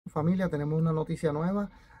Familia, tenemos una noticia nueva.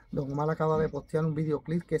 Don Omar acaba de postear un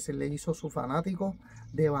videoclip que se le hizo a su fanático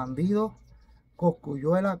de Bandido,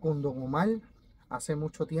 Cosculluela con Don Omar. Hace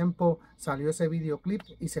mucho tiempo salió ese videoclip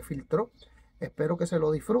y se filtró. Espero que se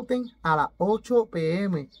lo disfruten. A las 8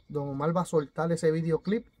 p.m. Don Omar va a soltar ese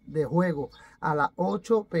videoclip de juego. A las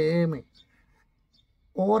 8 p.m.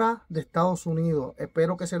 hora de Estados Unidos.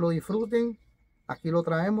 Espero que se lo disfruten. Aquí lo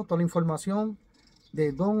traemos, toda la información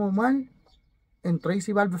de Don Omar en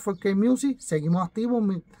Tracy Barber 4K Music. Seguimos activos,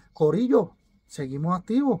 mi corillo. Seguimos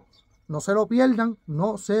activos. No se lo pierdan,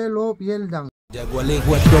 no se lo pierdan. Llegó el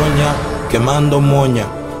hijo de doña, quemando moña.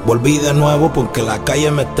 Volví de nuevo porque la calle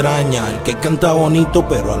me extraña. El que canta bonito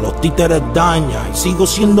pero a los títeres daña. Y sigo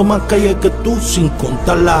siendo más calle que tú sin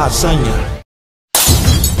contar las hazañas.